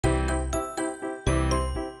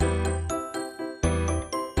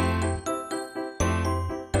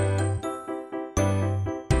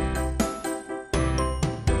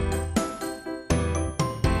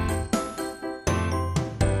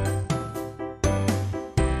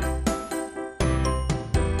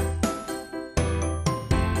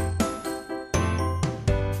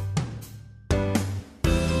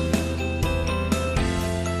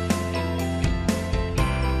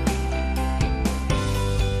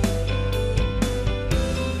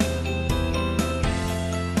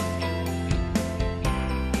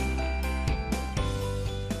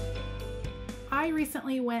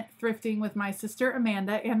recently went thrifting with my sister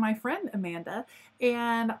Amanda and my friend Amanda,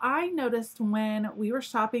 and I noticed when we were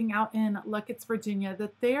shopping out in Luckett's, Virginia,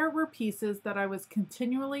 that there were pieces that I was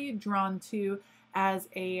continually drawn to as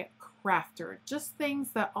a crafter. Just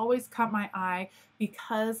things that always caught my eye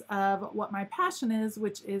because of what my passion is,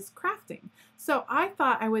 which is crafting. So I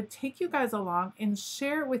thought I would take you guys along and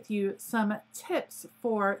share with you some tips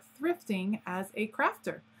for thrifting as a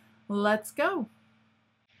crafter. Let's go.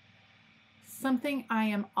 Something I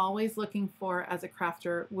am always looking for as a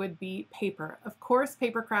crafter would be paper. Of course,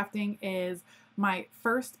 paper crafting is my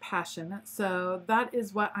first passion, so that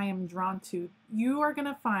is what I am drawn to. You are going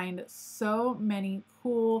to find so many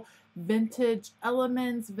cool vintage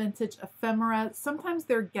elements, vintage ephemera. Sometimes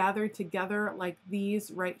they're gathered together like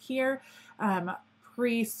these right here,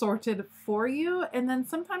 pre-sorted for you, and then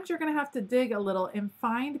sometimes you're going to have to dig a little and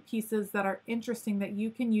find pieces that are interesting that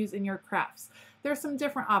you can use in your crafts. There's some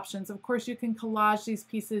different options. Of course, you can collage these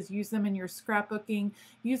pieces, use them in your scrapbooking,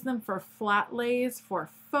 use them for flat lays, for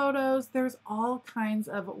photos. There's all kinds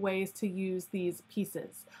of ways to use these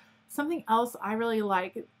pieces. Something else I really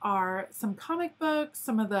like are some comic books,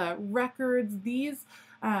 some of the records. These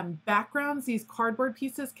backgrounds, these cardboard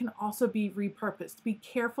pieces can also be repurposed. Be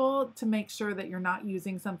careful to make sure that you're not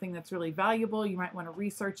using something that's really valuable. You might want to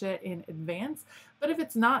research it in advance. But if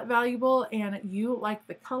it's not valuable and you like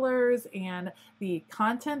the colors and the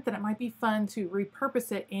content, then it might be fun to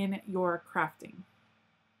repurpose it in your crafting.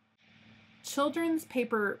 Children's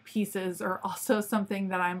paper pieces are also something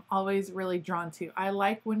that I'm always really drawn to. I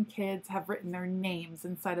like when kids have written their names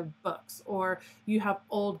inside of books, or you have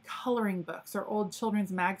old coloring books or old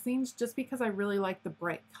children's magazines, just because I really like the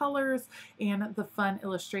bright colors and the fun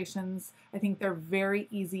illustrations. I think they're very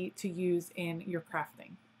easy to use in your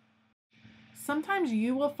crafting. Sometimes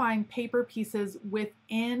you will find paper pieces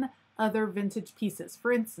within other vintage pieces.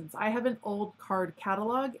 For instance, I have an old card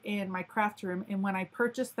catalog in my craft room, and when I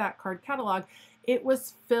purchased that card catalog, it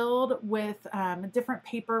was filled with different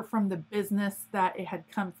paper from the business that it had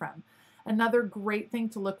come from. Another great thing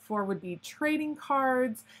to look for would be trading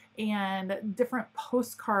cards and different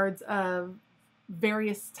postcards of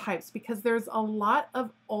various types, because there's a lot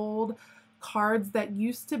of old cards that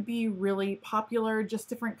used to be really popular, just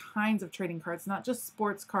different kinds of trading cards, not just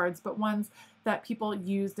sports cards, but ones that people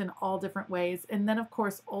used in all different ways. And then of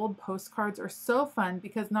course, old postcards are so fun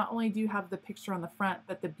because not only do you have the picture on the front,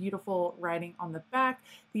 but the beautiful writing on the back.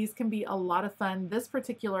 These can be a lot of fun. This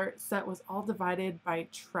particular set was all divided by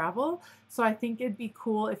travel. So I think it'd be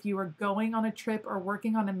cool if you were going on a trip or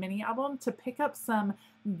working on a mini album to pick up some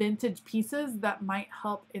vintage pieces that might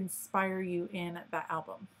help inspire you in that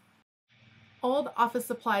album. Old office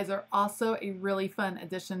supplies are also a really fun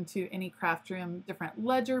addition to any craft room. Different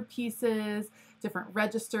ledger pieces, different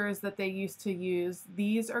registers that they used to use.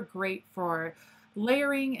 These are great for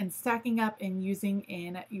layering and stacking up and using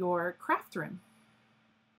in your craft room.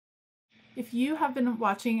 If you have been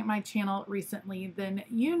watching my channel recently, then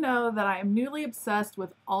you know that I am newly obsessed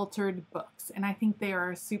with altered books, and I think they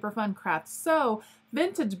are a super fun craft. So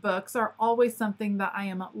vintage books are always something that I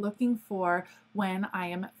am looking for when I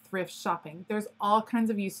am thrift shopping. There's all kinds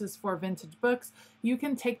of uses for vintage books. You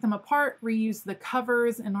can take them apart, reuse the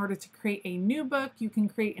covers in order to create a new book. You can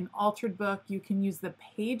create an altered book. You can use the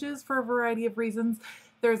pages for a variety of reasons.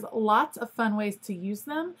 There's lots of fun ways to use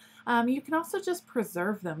them. You can also just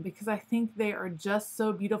preserve them because I think they are just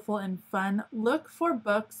so beautiful and fun. Look for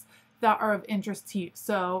books that are of interest to you.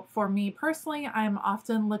 So for me personally, I'm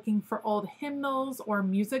often looking for old hymnals or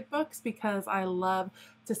music books because I love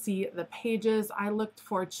to see the pages. I looked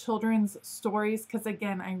for children's stories because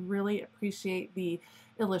again, I really appreciate the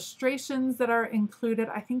illustrations that are included.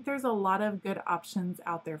 I think there's a lot of good options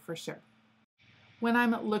out there for sure. When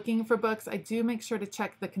I'm looking for books, I do make sure to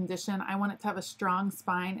check the condition. I want it to have a strong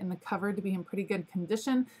spine and the cover to be in pretty good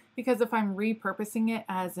condition, because if I'm repurposing it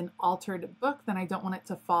as an altered book, then I don't want it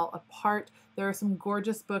to fall apart. There are some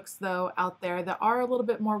gorgeous books though out there that are a little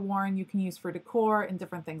bit more worn you can use for decor and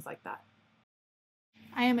different things like that.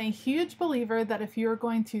 I am a huge believer that if you're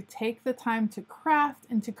going to take the time to craft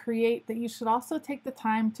and to create, that you should also take the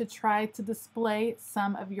time to try to display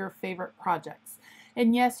some of your favorite projects.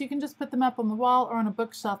 And yes, you can just put them up on the wall or on a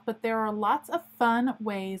bookshelf, but there are lots of fun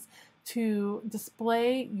ways to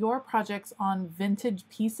display your projects on vintage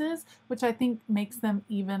pieces, which I think makes them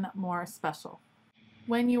even more special.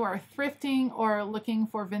 When you are thrifting or looking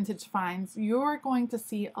for vintage finds, you're going to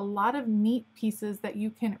see a lot of neat pieces that you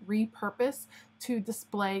can repurpose to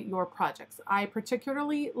display your projects. I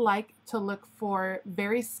particularly like to look for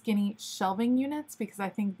very skinny shelving units because I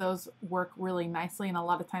think those work really nicely and a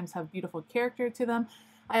lot of times have beautiful character to them.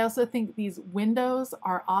 I also think these windows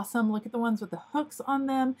are awesome. Look at the ones with the hooks on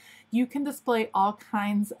them. You can display all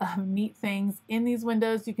kinds of neat things in these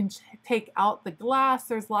windows. You can take out the glass.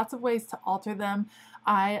 There's lots of ways to alter them.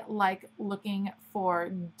 I like looking for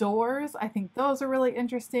doors. I think those are really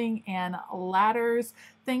interesting, and ladders,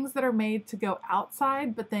 things that are made to go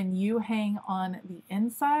outside, but then you hang on the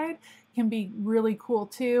inside can be really cool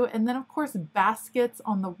too. And then of course baskets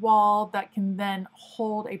on the wall that can then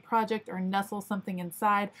hold a project or nestle something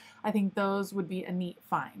inside. I think those would be a neat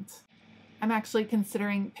find. I'm actually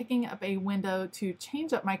considering picking up a window to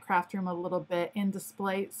change up my craft room a little bit and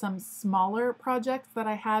display some smaller projects that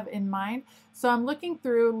I have in mind. So I'm looking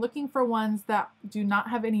for ones that do not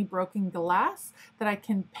have any broken glass that I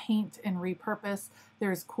can paint and repurpose.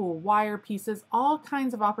 There's cool wire pieces, all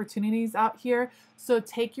kinds of opportunities out here. So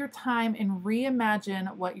take your time and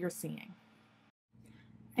reimagine what you're seeing.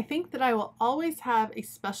 I think that I will always have a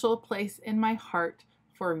special place in my heart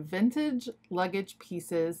for vintage luggage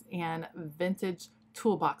pieces and vintage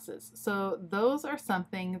toolboxes. So those are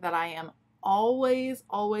something that I am always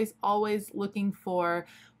looking for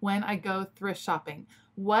when I go thrift shopping.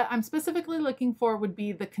 What I'm specifically looking for would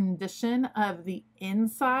be the condition of the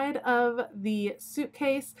inside of the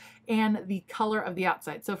suitcase and the color of the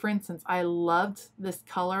outside. So for instance, I loved this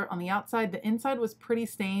color on the outside. The inside was pretty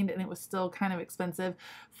stained and it was still kind of expensive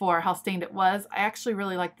for how stained it was. I actually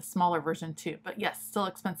really like the smaller version too, but yes, still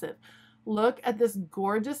expensive. Look at this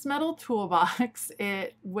gorgeous metal toolbox.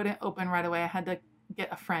 It wouldn't open right away. I had to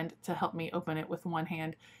get a friend to help me open it with one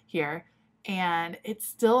hand here. And it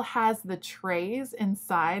still has the trays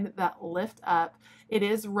inside that lift up. It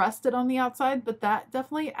is rusted on the outside, but that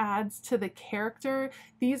definitely adds to the character.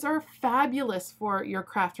 These are fabulous for your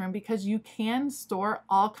craft room because you can store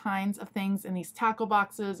all kinds of things in these tackle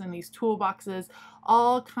boxes and these tool boxes,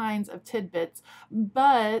 all kinds of tidbits,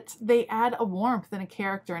 but they add a warmth and a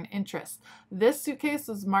character and interest. This suitcase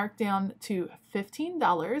was marked down to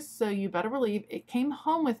 $15, so you better believe it came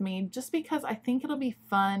home with me just because I think it'll be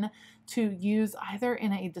fun to use either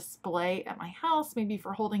in a display at my house, maybe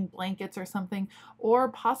for holding blankets or something, or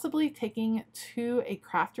possibly taking to a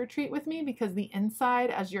craft retreat with me because the inside,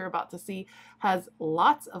 as you're about to see, has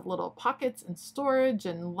lots of little pockets and storage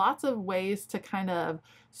and lots of ways to kind of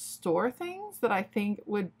store things that I think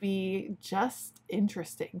would be just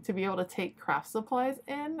interesting to be able to take craft supplies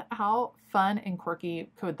in. How fun and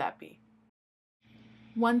quirky could that be?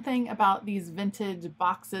 One thing about these vintage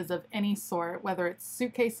boxes of any sort, whether it's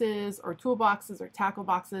suitcases or toolboxes or tackle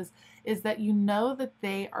boxes, is that you know that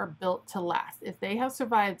they are built to last. If they have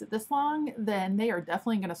survived this long, then they are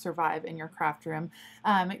definitely going to survive in your craft room.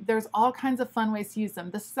 There's all kinds of fun ways to use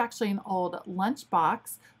them. This is actually an old lunch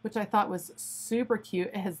box, which I thought was super cute.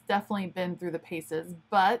 It has definitely been through the paces,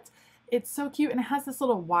 but it's so cute, and it has this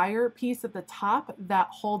little wire piece at the top that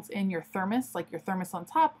holds in your thermos, like your thermos on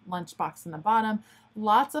top, lunchbox in the bottom.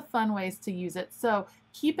 Lots of fun ways to use it. So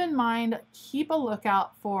keep in mind, keep a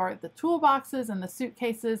lookout for the toolboxes and the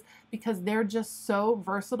suitcases because they're just so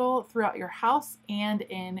versatile throughout your house and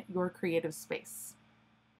in your creative space.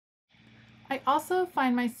 I also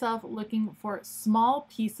find myself looking for small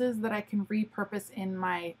pieces that I can repurpose in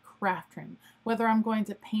my craft room, whether I'm going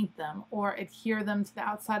to paint them or adhere them to the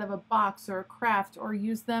outside of a box or a craft or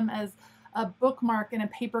use them as a bookmark in a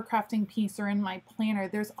paper crafting piece or in my planner.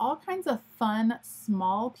 There's all kinds of fun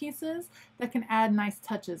small pieces that can add nice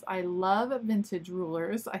touches. I love vintage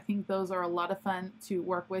rulers. I think those are a lot of fun to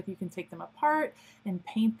work with. You can take them apart and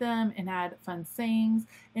paint them and add fun sayings.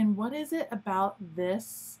 And what is it about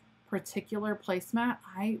this particular placemat?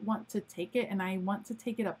 I want to take it and I want to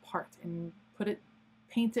take it apart and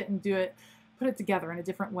paint it and put it together in a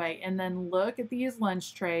different way. And then look at these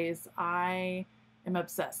lunch trays. I am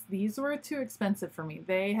obsessed. These were too expensive for me.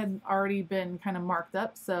 They had already been kind of marked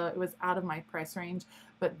up, so it was out of my price range,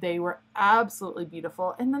 but they were absolutely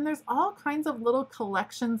beautiful. And then there's all kinds of little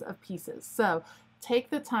collections of pieces. So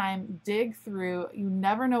take the time, dig through. You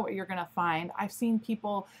never know what you're going to find. I've seen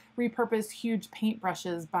people repurpose huge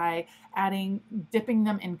paintbrushes by dipping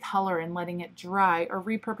them in color and letting it dry, or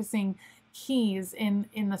repurposing keys in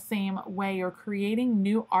the same way, or creating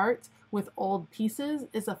new art with old pieces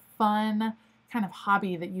is a fun kind of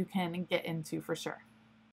hobby that you can get into for sure.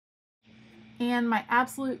 And my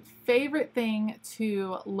absolute favorite thing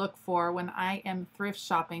to look for when I am thrift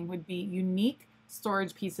shopping would be unique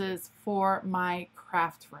storage pieces for my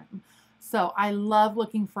craft room. So I love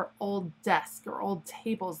looking for old desks or old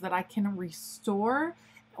tables that I can restore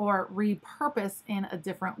or repurpose in a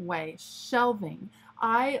different way. Shelving.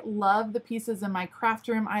 I love the pieces in my craft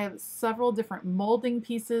room. I have several different molding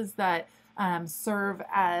pieces that serve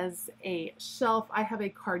as a shelf. I have a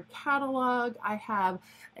card catalog. I have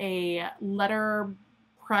a letter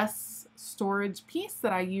press storage piece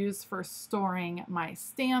that I use for storing my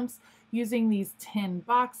stamps using these tin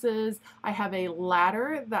boxes. I have a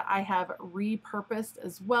ladder that I have repurposed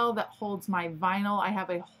as well that holds my vinyl. I have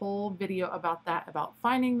a whole video about that, about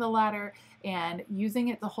finding the ladder and using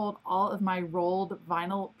it to hold all of my rolled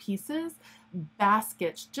vinyl pieces.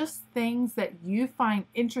 Baskets, just things that you find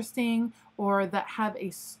interesting or that have a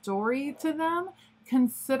story to them.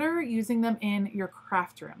 Consider using them in your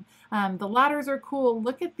craft room. The ladders are cool.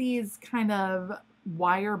 Look at these kind of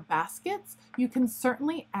wire baskets. You can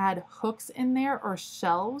certainly add hooks in there or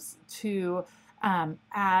shelves to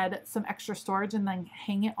add some extra storage and then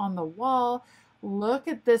hang it on the wall. Look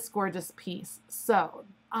at this gorgeous piece. So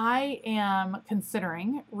I am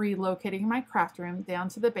considering relocating my craft room down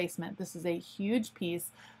to the basement. This is a huge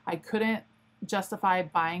piece. I couldn't justify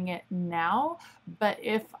buying it now, but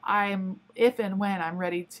if and when I'm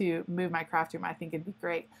ready to move my craft room, I think it'd be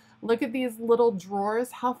great. Look at these little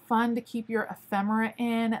drawers. How fun to keep your ephemera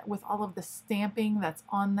in with all of the stamping that's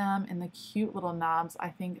on them and the cute little knobs. I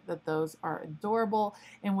think that those are adorable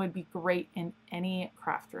and would be great in any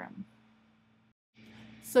craft room.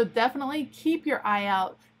 So definitely keep your eye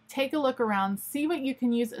out. Take a look around, see what you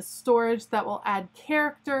can use as storage that will add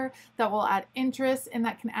character, that will add interest, and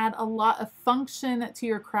that can add a lot of function to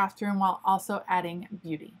your craft room while also adding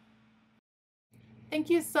beauty. Thank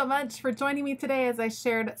you so much for joining me today as I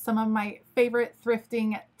shared some of my favorite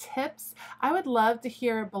thrifting tips. I would love to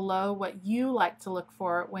hear below what you like to look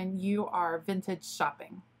for when you are vintage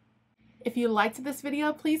shopping. If you liked this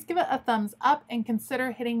video, please give it a thumbs up and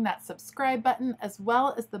consider hitting that subscribe button as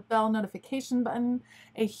well as the bell notification button.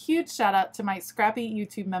 A huge shout out to my Scrappy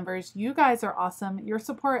YouTube members. You guys are awesome. Your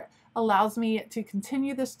support allows me to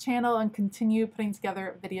continue this channel and continue putting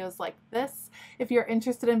together videos like this. If you're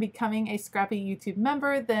interested in becoming a Scrappy YouTube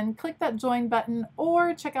member, then click that join button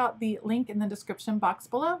or check out the link in the description box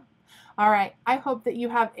below. All right, I hope that you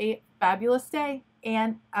have a fabulous day,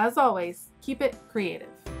 and as always, keep it creative.